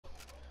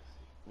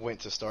went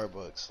to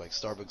Starbucks. Like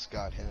Starbucks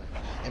got him.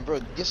 And bro,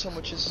 guess how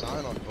much his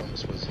sign-on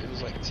bonus was? It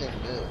was like 10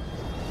 mil.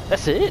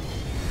 That's it?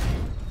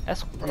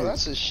 That's Bro,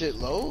 that's a shit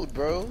load,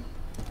 bro.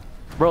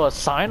 Bro, a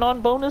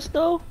sign-on bonus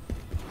though?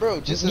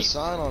 Bro, just a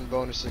sign-on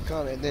bonus to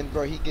come, and then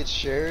bro, he gets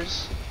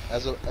shares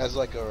as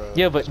like a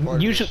yeah, but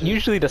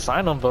usually the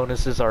sign-on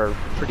bonuses are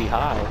pretty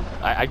high.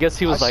 I guess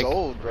he was like.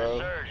 Sold,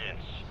 bro.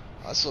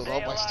 I sold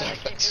all my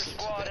Starbucks.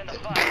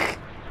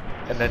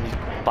 And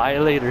then buy it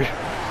later.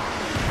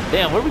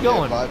 Damn, where we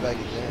going? Buy back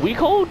again. We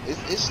cold? It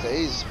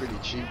stays pretty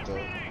cheap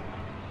though.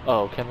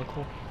 Oh,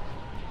 chemical.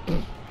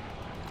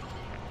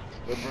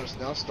 But bro,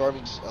 now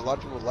Starbucks, a lot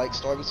of people like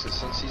Starbucks because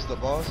since he's the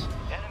boss,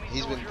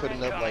 he's been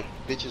putting up like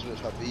bitches with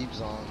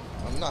Habibs on.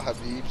 I'm not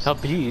Habibs.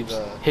 Habibs?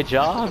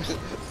 Hijabs?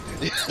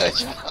 Yeah,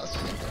 hijabs.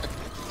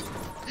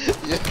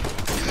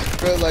 Yeah.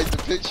 Bro, like the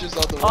pictures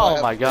on the wall.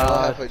 Oh my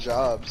god. Have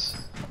hijabs.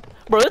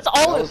 Bro, it's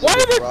always. Why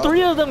are there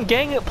three of them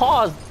ganging?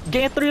 Pause.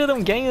 Three of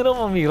them ganging up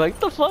on me. Like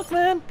the fuck,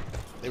 man.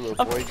 They were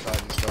boycotting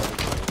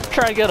Starbucks.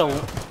 Trying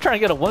to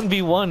get a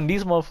 1v1.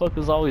 These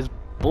motherfuckers always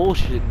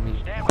bullshitting me.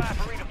 Stand by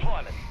for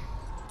redeployment.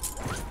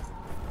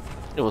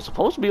 It was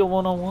supposed to be a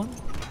one-on-one.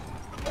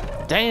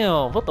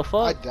 Damn, what the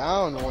fuck? I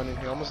downed one in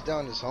here. Almost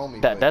downed his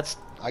homie.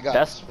 I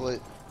got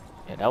split.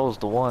 Yeah, that was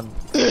the one.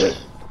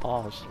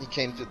 Pause. He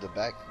came to the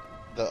back,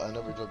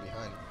 another door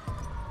behind.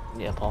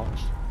 Yeah, pause.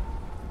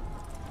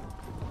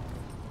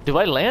 Do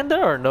I land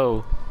there or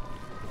no?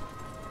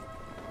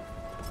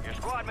 Your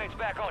squad mates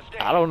back on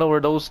station. I don't know where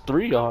those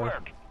three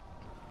are.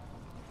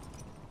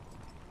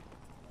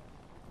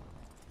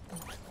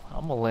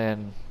 I'm gonna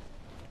land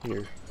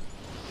here.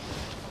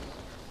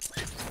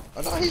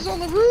 Oh no, he's on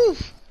the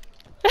roof.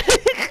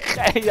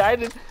 Hey, I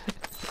didn't.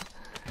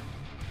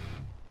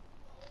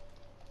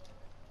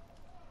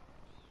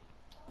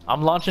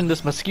 I'm launching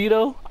this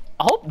mosquito.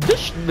 I hope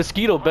this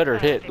mosquito better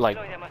hit. Like.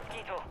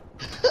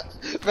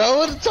 Bro, I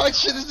wanna talk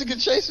shit. This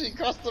nigga chase me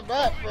across the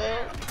map, bro.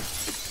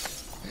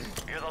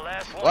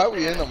 Why are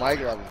we in the mic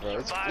lobby, bro?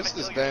 Let's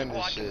disband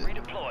this shit.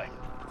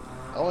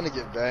 I wanna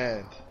get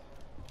banned.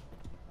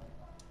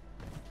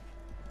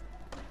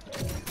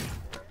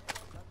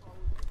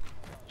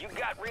 You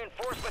got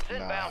reinforcements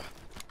inbound.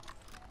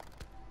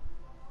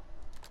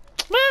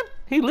 Man,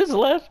 he lives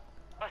left.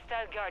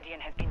 Hostile Guardian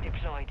has been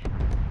deployed.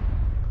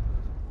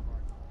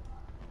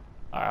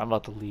 Alright, I'm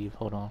about to leave.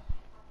 Hold on.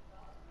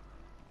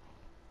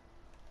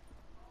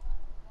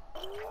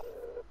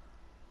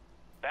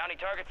 Bounty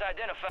targets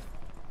identified.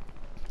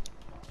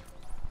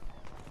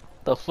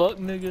 The fuck,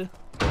 nigga?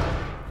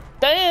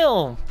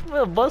 Damn!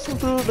 I'm busting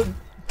through the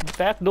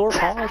back door.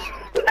 Pause.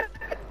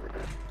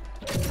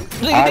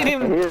 Nigga didn't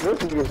even hear this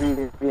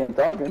nigga being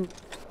talking.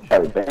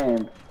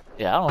 Banned.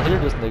 Yeah, I don't hear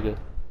this nigga.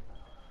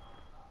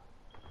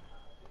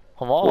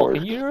 Come on,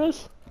 can you hear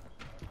us?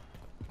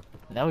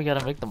 Now we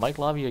gotta make the mic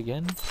lobby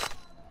again.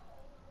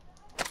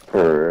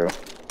 For real.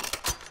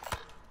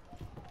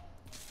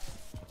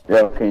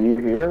 Yo, can you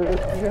hear this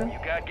again? You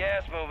got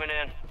gas moving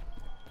in.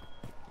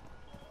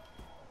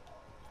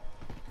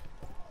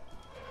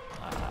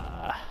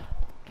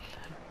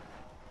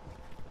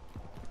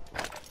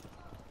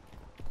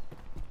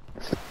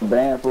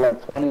 Banned for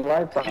like 20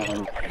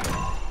 lifetimes.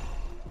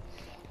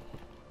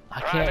 I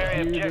can't Primary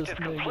hear this objective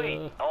complete.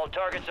 nigga. All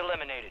targets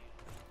eliminated.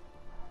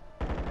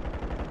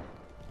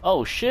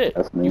 Oh shit!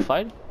 That's me. You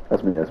fighting?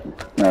 That's me.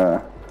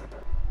 Nah.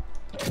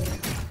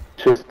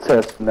 Just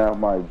testing out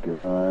my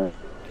gun.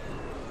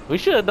 We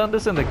should have done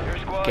this in the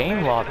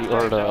game lobby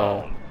or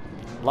the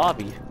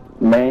lobby.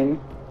 Main.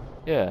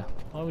 Yeah.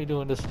 Why are we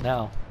doing this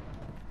now?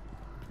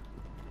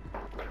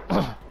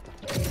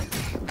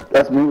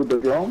 That's me with the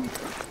drone.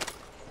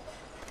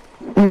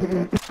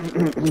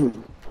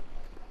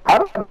 How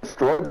do I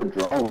destroy the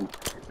drone?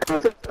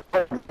 Because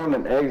it's on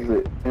an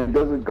exit and it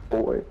doesn't go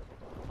away.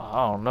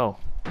 I don't know.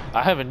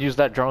 I haven't used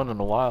that drone in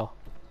a while.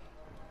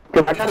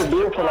 Cause I gotta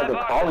do it for like a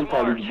calling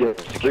card to get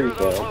free,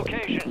 those so.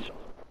 locations.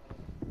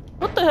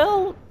 What the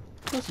hell?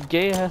 This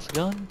gay ass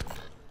gun?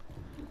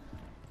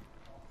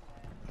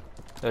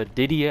 A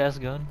Diddy ass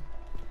gun?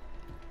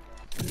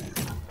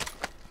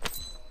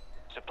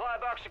 Supply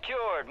box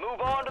secured.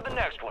 Move on to the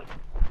next one.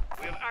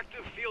 We have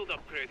active field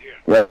upgrade here.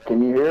 Yeah,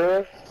 can you hear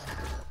us?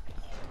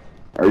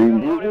 Are you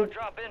muted?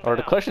 Or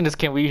the question is,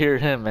 can we hear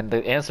him? And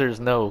the answer is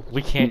no.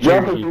 We can't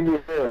hear Can you.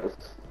 you hear us?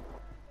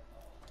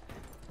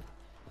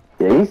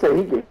 Yeah, he said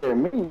he can hear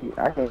me.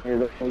 I can't hear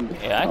that.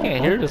 Yeah, I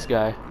can't hear this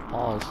guy.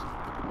 Pause.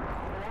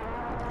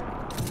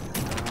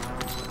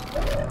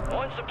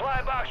 One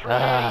supply box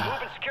remaining.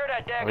 Move and secure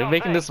that Are we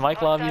making this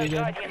mic lobby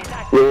again?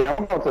 Yeah,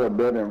 I'm going to the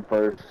building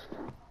first.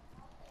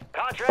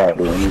 Contract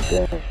Do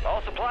anything.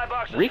 all supply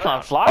boxes. Recon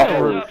found. fly Heads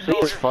over up, these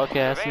soldiers. fuck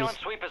asses. Surveillance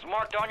sweep is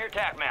marked on your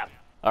TAC map.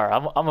 Alright,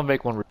 I'm gonna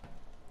make one.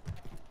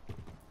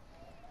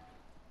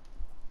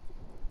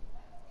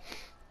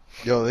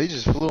 Yo, they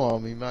just flew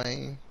on me,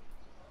 man.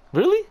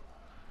 Really?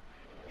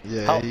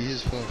 Yeah, How? he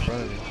just flew in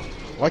front of me.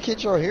 Why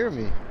can't y'all hear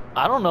me?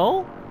 I don't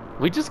know.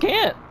 We just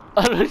can't.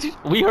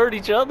 We heard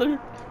each other.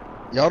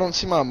 Y'all don't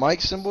see my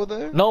mic symbol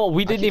there? No,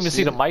 we didn't can even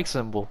see the it. mic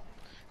symbol.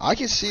 I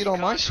can see it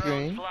on my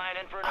screen. Flying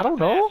in for I don't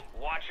know.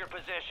 Watch your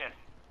position.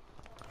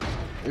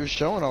 It was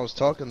showing I was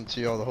talking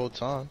to y'all the whole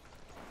time.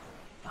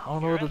 I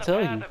don't know what to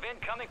tell you.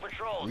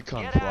 We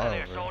can't Get fly out of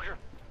there, over. soldier.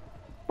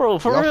 Bro,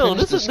 for Y'all real,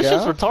 finished this the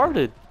shit's scav?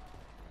 retarded.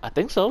 I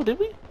think so, did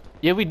we?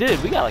 Yeah, we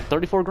did. We got like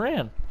 34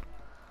 grand.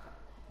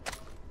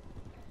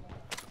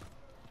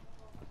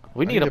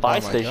 We need need a to buy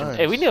buy my station. guns.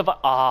 Hey, we need a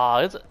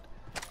buy. It's.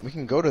 We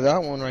can go to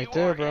that one right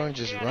there, bro, and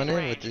just run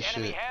in with this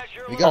shit.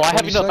 We got Oh, I have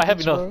 20 enough. I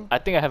have seconds, enough. bro. I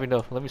think I have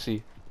enough. Let me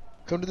see.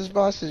 Come to this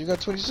box station. You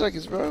got 20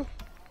 seconds, bro.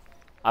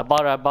 I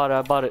bought it. I bought it.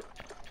 I bought it.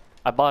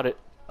 I bought it.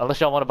 Unless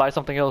y'all want to buy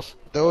something else.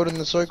 Throw it in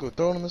the circle.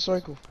 Throw it in the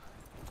circle.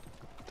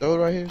 Throw it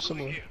right here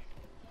somewhere.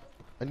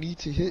 I need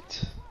to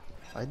hit.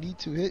 I need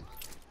to hit.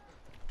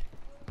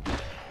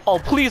 Oh,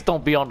 please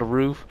don't be on the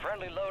roof.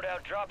 Friendly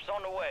loadout drops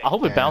on the way. I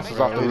hope it Damn, bounces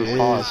bro, off the it roof. is.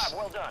 Pause.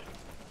 Well done.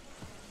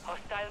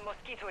 Hostile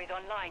mosquito is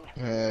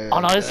online. Oh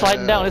no, it's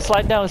sliding down. It's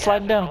sliding down. It's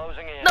sliding down.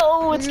 Closing in.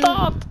 No, it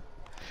stopped.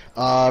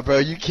 Bro,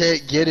 you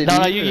can't get it No,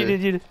 no, either. you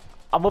did.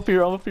 I'm up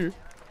here. I'm up here.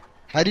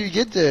 How do you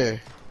get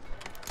there?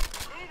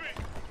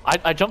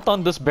 I jumped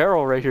on this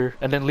barrel right here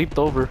and then leaped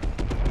over.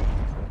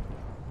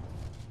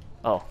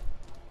 Oh.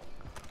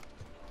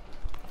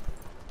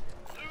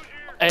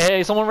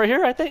 Hey, someone right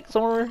here, I think.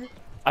 Someone right here.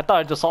 I thought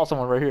I just saw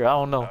someone right here. I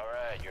don't know. All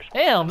right, you're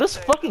Damn, this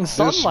fucking There's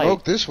sunlight.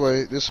 smoke this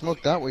way. There's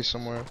smoke that way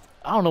somewhere.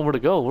 I don't know where to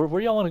go.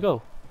 Where y'all want to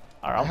go?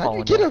 Alright, I'm How do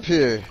you following get y'all. up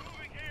here?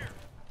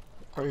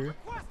 Right here.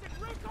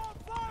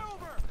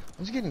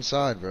 Let's get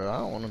inside, bro. I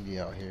don't want to be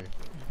out here.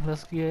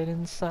 Let's get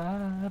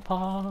inside.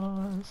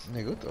 Pause.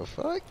 Nigga, what the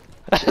fuck?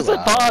 I Chill said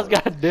pause, out.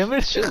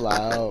 goddammit. Chill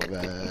out,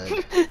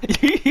 man.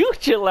 you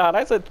chill out.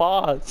 I said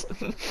pause.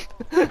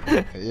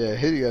 Yeah,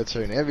 here you gotta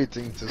turn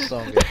everything to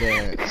song and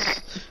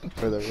dance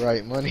for the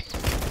right money.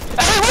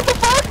 Hey, what the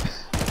fuck?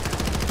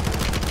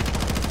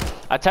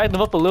 I tagged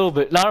him up a little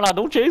bit. No,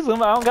 don't chase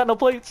him. I don't got no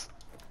plates.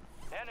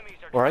 enemies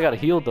are Or I gotta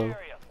dropping heal in the though.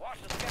 area. Watch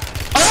the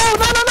sky.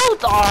 Oh,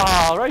 no.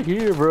 Ah, right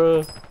here,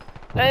 bro.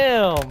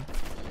 Damn.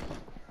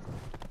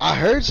 I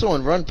heard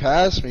someone run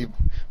past me,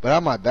 but I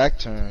had my back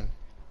turned.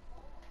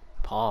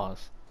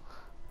 Pause.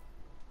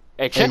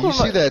 Hey, Hey, check you where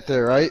see my that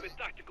there, right?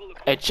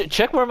 hey,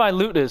 check where my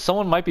loot is.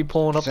 Someone might be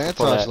pulling up for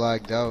Santos that.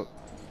 lagged out.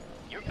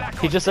 You're back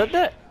He on just said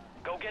that.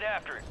 Go get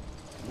after it.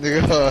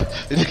 Nigga,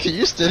 nigga,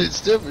 you stood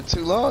still for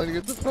too long. Nigga,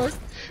 what the fuck?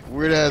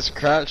 Weird ass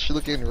crouch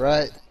looking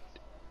rat.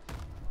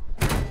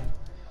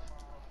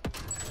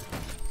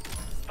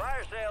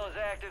 Fire sale is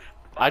active.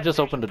 I just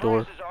opened the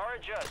door. Prices are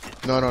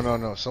adjusted.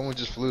 No. Someone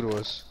just flew to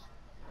us.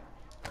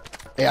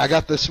 Hey, I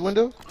got this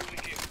window.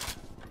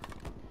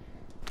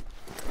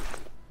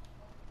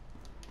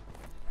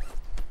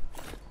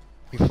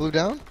 He flew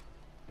down?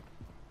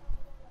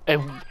 Hey,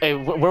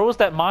 where was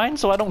that mine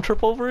so I don't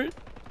trip over it?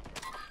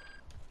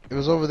 It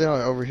was over there,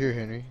 over here,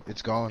 Henry.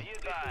 It's gone. Be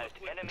advised,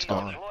 enemies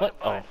gone. deploy What? at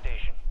buy Oh.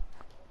 station.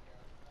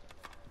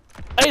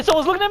 Hey,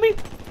 someone's looking at me.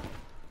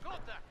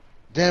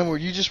 Damn, were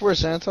you just where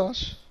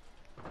Santos?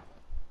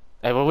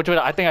 Hey, well, which way?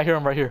 I think I hear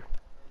him right here.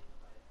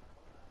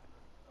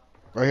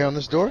 Right here on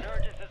this door?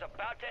 Surges is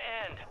about to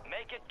end.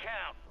 Make it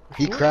count.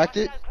 He cracked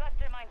it? Hostile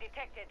cluster mine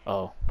detected.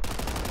 Oh.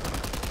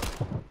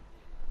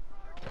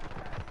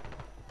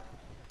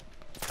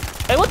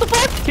 Hey, what the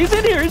fuck? He's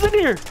in here. He's in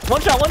here.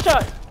 One shot.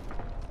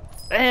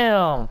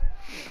 Damn.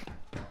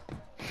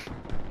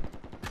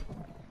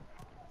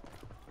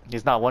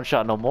 He's not one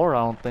shot no more,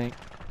 I don't think.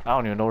 I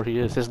don't even know where he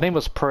is. His name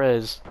was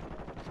Prez.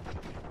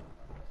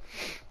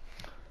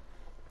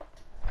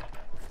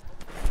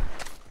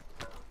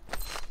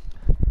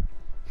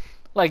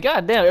 Like,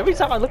 goddamn, every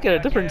time I look at a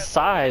different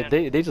side,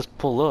 they just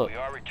pull up. We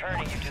are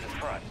returning you to the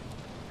front.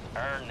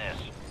 Earn this.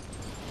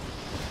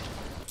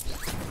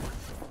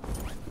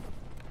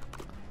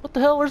 What the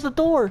hell? Where's the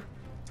door?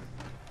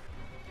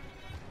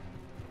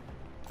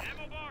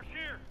 Ammo box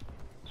here.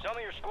 Some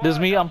of your squad This is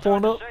me, I'm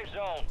pulling up. Safe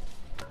zone.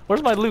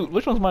 Where's my loot?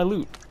 Which one's my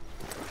loot?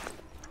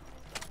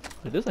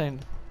 Wait, this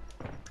ain't...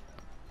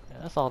 Yeah,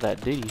 that's all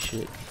that Diddy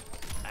shit.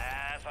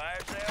 Fire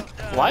sale's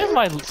done. Why is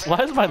my loot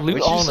What'd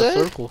you all in a say?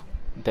 circle?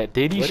 That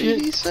Diddy What shit?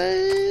 did he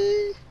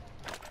say?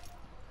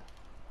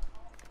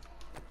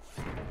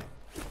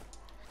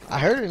 I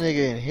heard a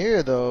nigga in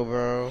here though,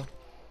 bro.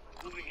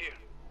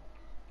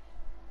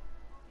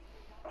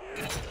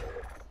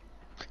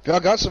 If y'all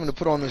got something to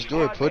put on this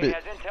door, Squad put mate it.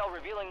 has intel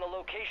revealing the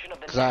location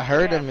of the 'Cause I next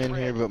heard gas him in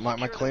spread. here, but my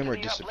Secure the claimer clean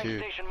uplink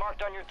disappeared. station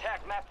marked on your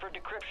TAC map for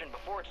decryption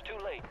before it's too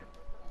late.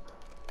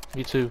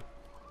 Me too.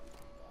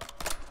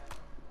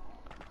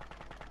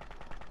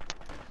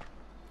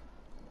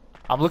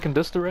 I'm looking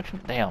this direction.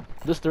 Damn,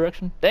 this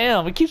direction.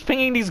 Damn, it keeps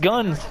pinging these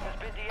guns.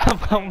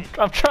 I'm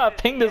trying to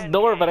ping this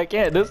door, but I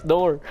can't. This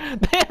door.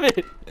 Damn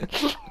it.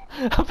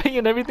 I'm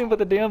pinging everything but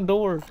the damn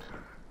door.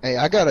 Hey,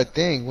 I got a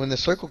thing. When the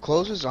circle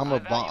closes, I'm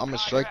gonna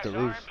strike the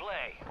roof.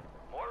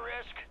 More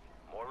risk,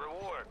 more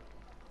reward.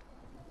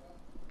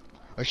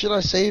 Or should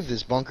I save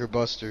this bunker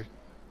buster?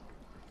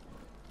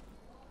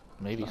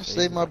 Maybe. Should I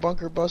save my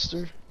bunker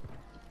buster?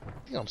 I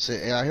think I'm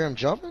saying. Hey, I hear him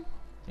jumping.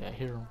 Yeah, I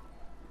hear him.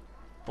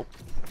 Oh.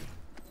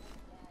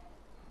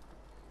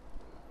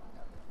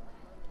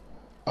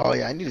 Oh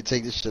yeah, I need to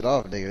take this shit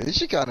off, nigga. This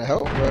shit kinda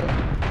help, bro.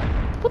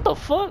 What the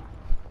fuck?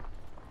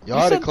 Y'all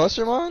You had a said-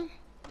 cluster mine?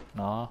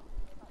 Nah.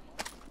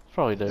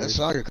 Probably there. That's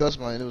not a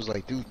cluster mine. It was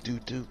like,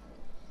 dude.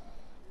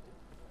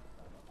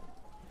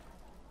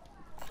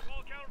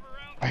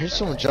 I hear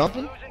someone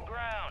jumping. Losing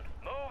ground.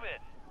 Move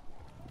it.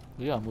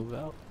 We gotta move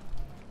out.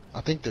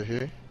 I think they're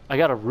here. I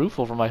got a roof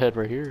over my head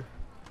right here.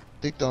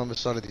 I think they're on the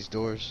side of these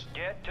doors.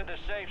 Get to the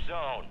safe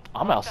zone.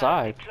 I'm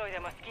outside. Deploy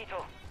the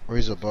mosquito. Or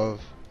he's above.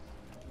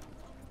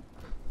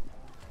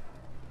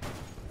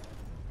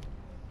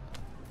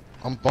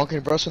 I'm bunking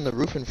brushing the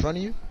roof in front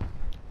of you.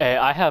 Hey,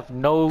 I have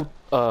no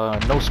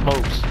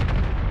smokes.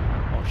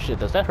 Oh shit,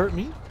 does that hurt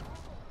me?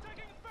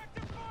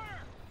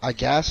 I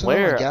gassing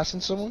Where? him? I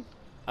gassing someone?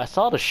 I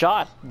saw the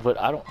shot, but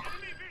I don't.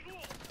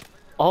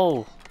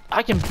 Oh,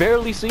 I can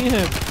barely see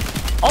him.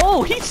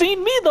 Oh, he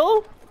seen me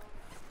though.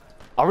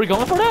 Are we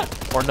going for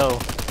that or no?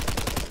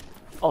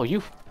 Oh,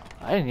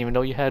 I didn't even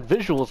know you had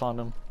visuals on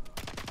them.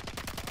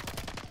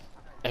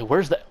 Hey,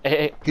 where's the?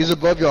 Hey. He's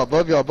above y'all,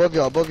 above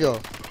y'all.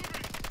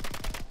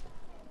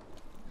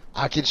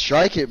 I can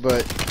strike it,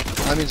 but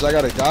that means I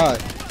gotta die.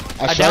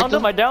 I downed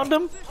him. I downed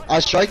him. I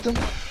striked him.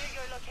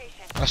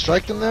 I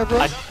striked him there,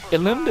 bro. It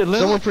limbed.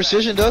 Someone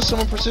precision does.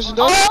 Someone precision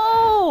does.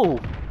 Oh!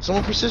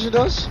 Someone precision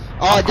does.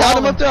 Oh, I downed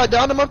him up there. I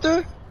downed him up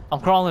there. I'm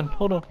crawling.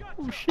 Hold on.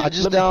 Oh shit. I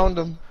just downed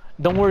him.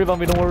 Don't worry about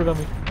me. Don't worry about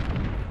me.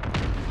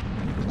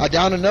 I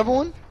downed another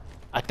one.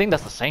 I think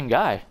that's the same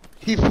guy.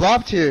 He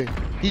flopped here.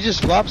 He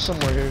just flopped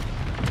somewhere here.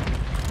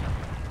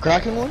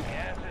 Cracking one.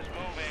 Gas is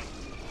moving.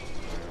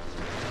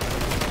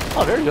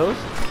 Oh, there he goes.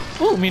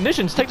 Ooh,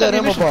 munitions. Take that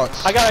ammo munition.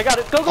 box. I got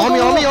it. Go.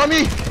 On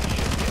me.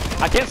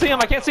 I can't see him.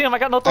 I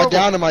got no I throw.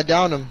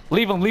 downed him.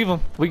 Leave him.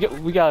 We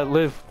gotta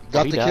live.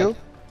 Got He the died. kill.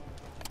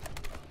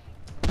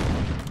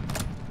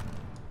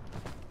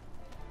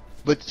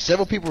 But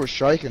several people were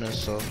striking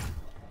us, so.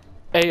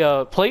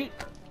 Hey, plate?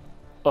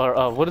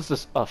 Or, what is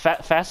this?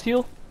 Fast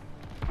heal?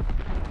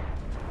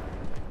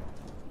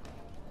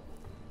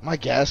 My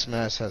gas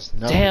mask has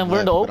nothing. Damn,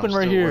 we're in the left, but open I'm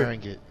right still here.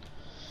 wearing it.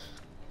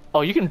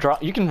 Oh, you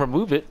can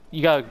remove it.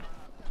 You gotta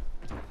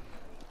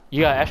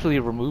actually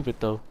remove it,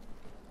 though.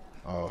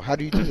 Oh, how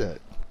do you do that?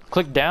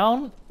 Click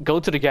down, go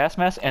to the gas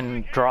mask,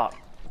 and drop.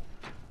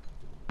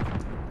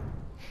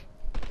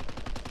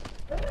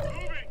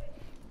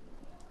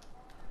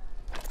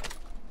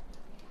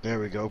 There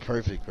we go,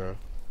 perfect, bro.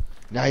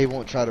 Now he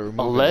won't try to remove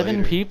 11 it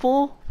later.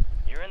 people?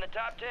 You're in the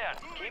top 10.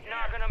 Keep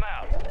knocking them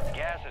out.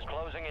 Gas is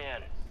closing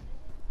in.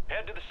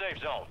 Head to the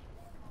safe zone.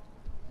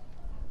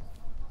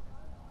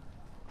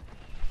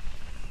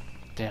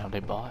 Damn, they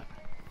bought.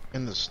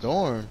 In the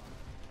storm.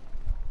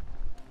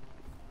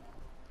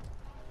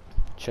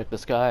 Check the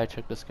sky,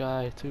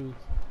 too.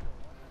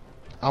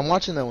 I'm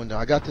watching that window.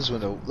 I got this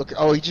window. Look.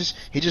 Oh, he just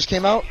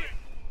came out.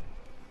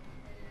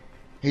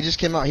 He just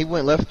came out. He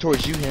went left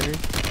towards you, Henry.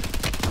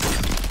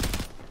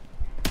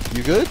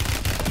 You good?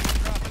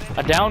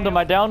 I downed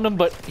him,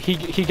 but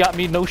he got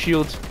me no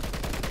shields.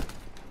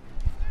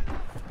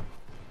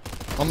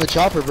 On the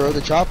chopper, bro.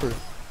 The chopper.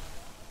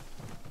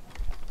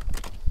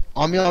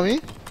 On me.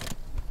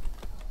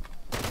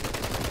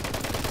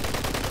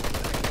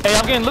 Hey,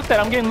 I'm getting looked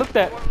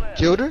at.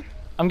 Killed her.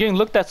 I'm getting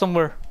looked at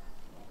somewhere.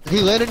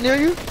 He landed near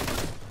you.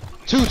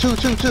 Two.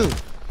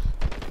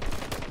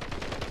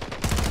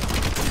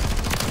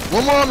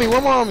 One more on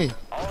me.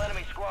 All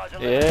enemy squads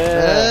Yeah.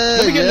 eliminated.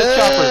 Let me get in this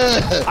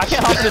chopper. I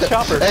can't hop in this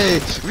chopper. Hey,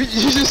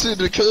 you just sent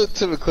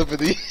to a clip of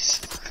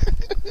these.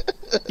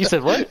 You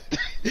said what?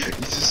 You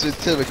just sent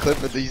to a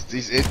clip of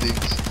these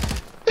endings.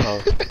 Oh.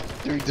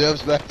 3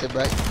 dubs back to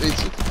back.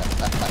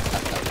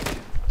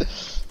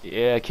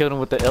 Yeah, I killed him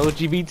with the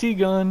LGBT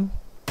gun.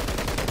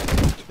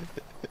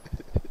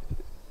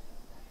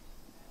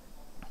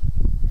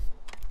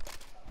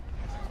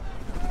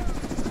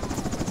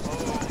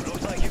 Oh,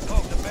 looks like you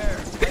poked the bear.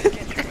 Let's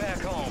get you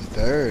back home.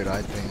 Third,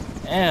 I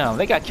think. Damn,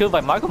 they got killed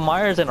by Michael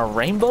Myers and a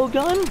rainbow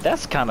gun?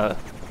 That's kinda...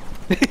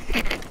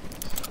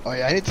 Oh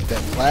yeah, I need to take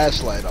that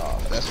flashlight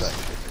off. That's not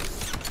different.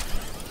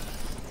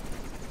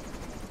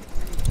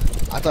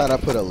 I thought I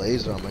put a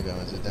laser on my gun.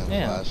 It's a damn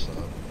Yeah. flashlight.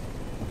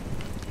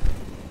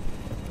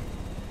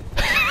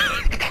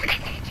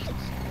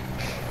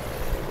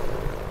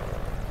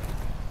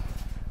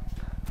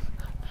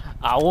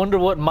 I wonder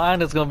what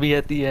mine is gonna be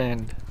at the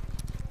end.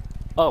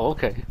 Oh,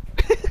 okay.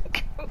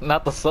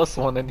 Not the sus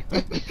one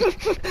anyway.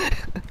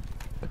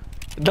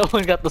 No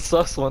one got the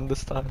sus one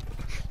this time.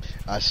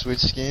 I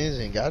switched skins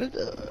and got it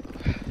up.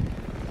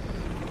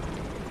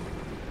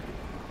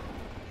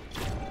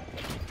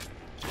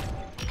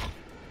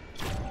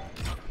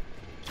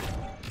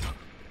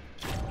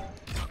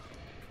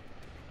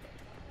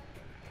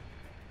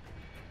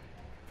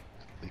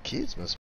 The kids must